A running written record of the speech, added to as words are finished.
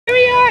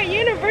at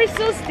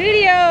Universal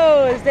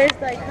Studios. There's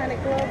like kind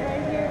of globe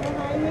right here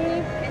behind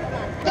me.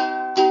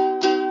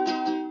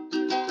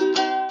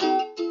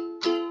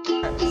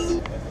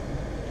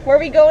 Where are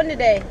we going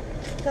today?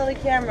 Tell the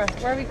camera.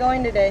 Where are we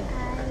going today?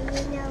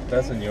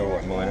 That's in your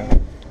one, Melina.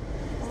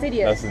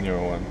 Studios. That's in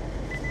your one.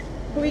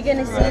 Who are we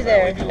gonna see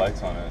there? LED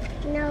lights on it.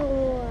 No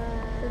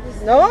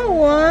one. No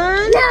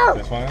one. No.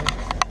 This one?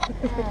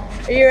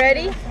 Are you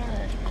ready?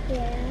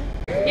 Yeah.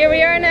 Here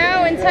we are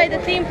now inside the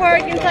theme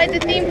park,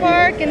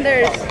 and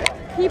there's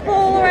people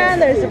all around,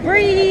 there's a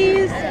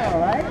breeze.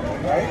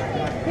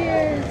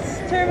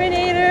 Here's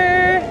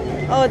Terminator.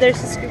 Oh,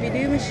 there's the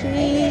Scooby-Doo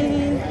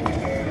machine.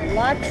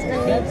 Lots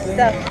of neat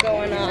stuff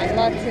going on,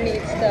 lots of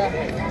neat stuff.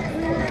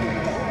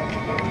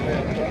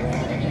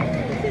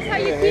 This is how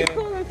you keep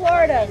cool in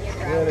Florida.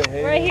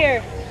 Right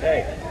here,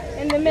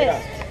 in the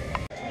mist.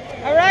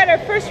 All right, our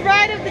first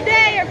ride of the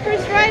day,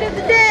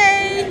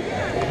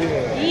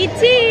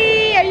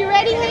 E.T. Are you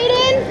ready,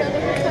 Hayden?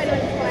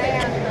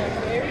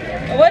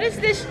 What is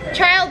this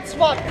child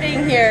swap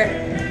thing here?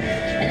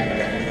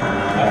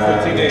 That's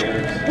for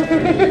teenagers.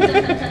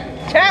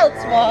 Child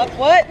swap,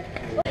 what?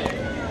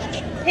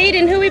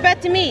 Hayden, who are we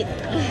about to meet?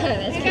 Who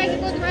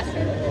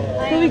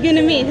are we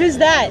gonna meet? Who's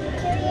that?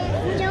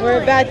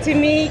 We're about to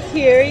meet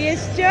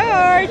Curious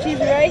George. He's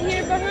right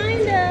here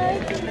behind us.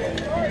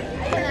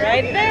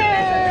 Right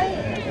there.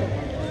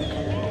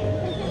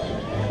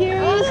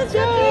 Curious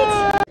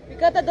George. We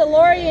got the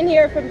DeLorean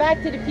here from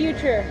Back to the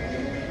Future.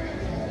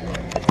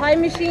 A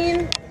time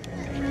machine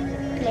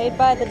made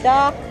by the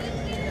Doc.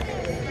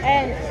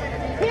 And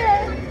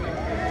here,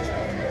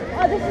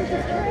 oh, this is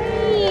the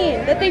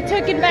train that they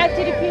took in Back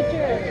to the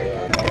Future.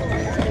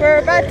 We're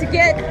about to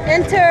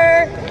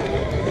enter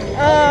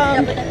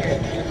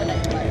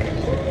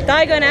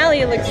Diagon Alley,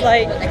 it looks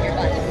like.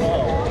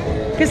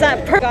 Because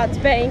that God's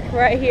Bank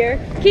right here.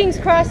 King's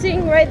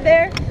Crossing right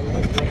there.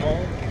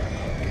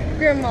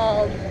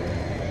 Grimald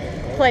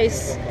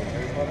place.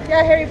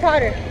 Yeah, Harry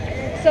Potter.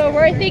 So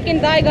we're thinking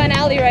Diagon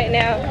Alley right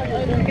now.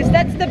 Because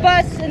that's the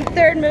bus in the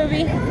third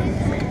movie.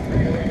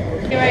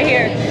 Right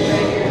here.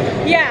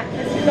 Yeah,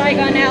 this is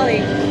Diagon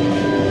Alley.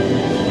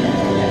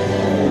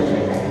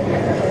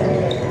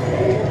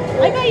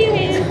 I got you,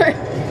 Hayden.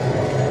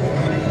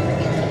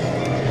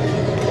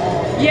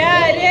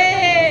 Yeah, it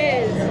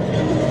is.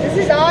 This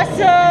is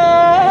awesome.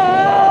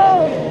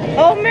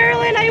 Oh,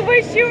 Marilyn, I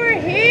wish you were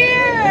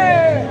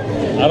here.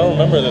 I don't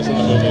remember this in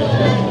the movie.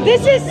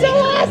 This is so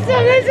awesome.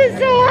 This is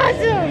so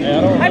awesome. Yeah,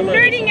 I don't I'm remember.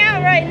 nerding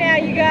out right now,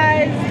 you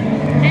guys.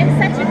 I'm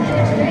such a huge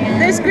fan.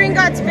 There's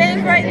Gringotts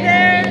Bank right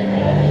there.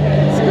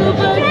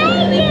 Scuba,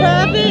 Daily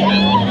Profit.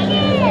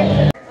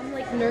 I'm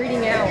like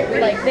nerding out.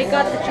 Like they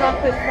got the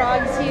chocolate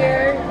frogs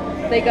here.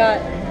 They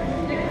got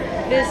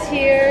this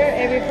here,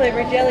 every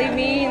flavor jelly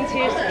beans.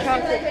 Here's the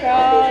chocolate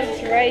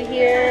frogs right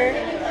here.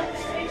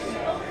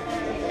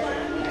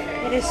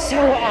 It is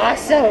so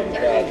awesome.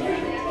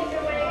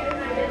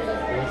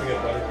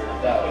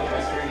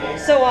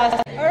 So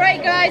awesome.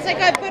 Alright guys, I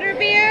got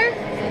butterbeer.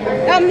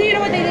 You know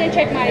what, they didn't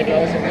check my ID.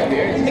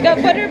 I got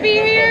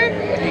butterbeer here,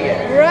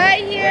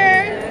 right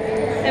here.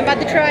 I'm about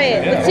to try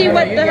it. Let's see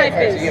what the hype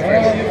is.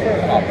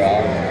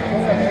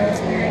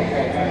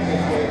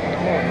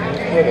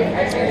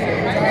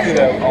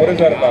 What is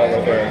that about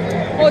right there?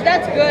 Oh,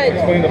 that's good.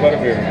 Explain the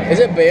butterbeer. Is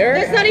it beer?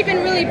 It's not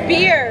even really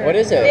beer. What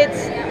is it?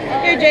 It's,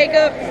 here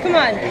Jacob, come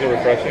on. Is it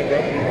refreshing, bro?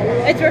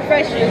 It's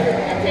refreshing.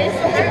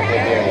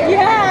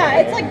 Yeah,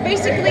 it's like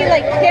basically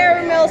like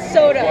caramel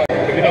soda.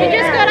 We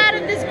just got out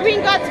of this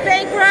Gringotts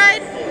Bank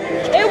ride.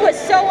 It was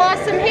so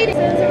awesome. Hayden.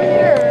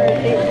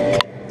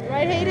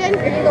 Right, Hayden?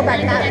 We can go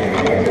back now.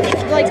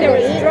 Like there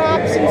was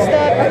drops and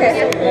stuff.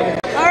 Okay.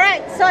 All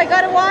right, so I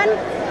got a one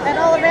at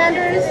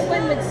Ollivander's.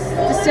 It's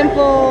the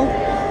simple.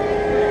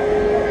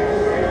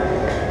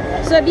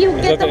 So if you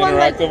get the one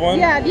like,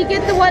 yeah, if you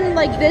get the one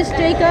like this,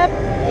 Jacob,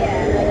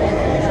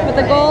 with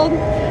the gold,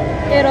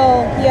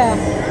 it'll, yeah.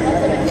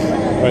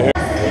 Right here.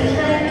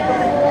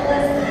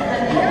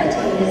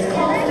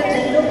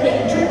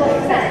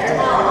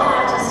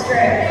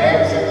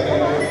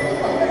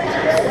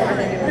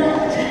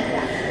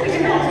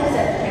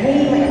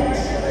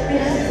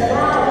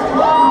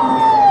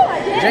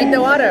 Drink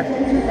the water.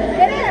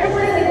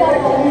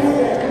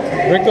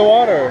 Drink the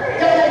water.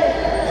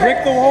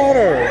 Drink the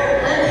water.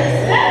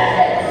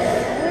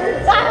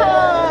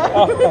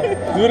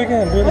 Do it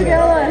again. Do it Okay, again.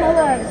 hold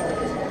on.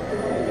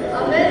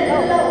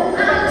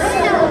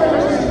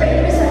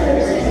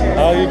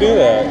 How do you do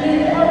that?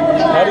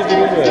 How did you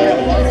do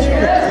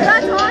that?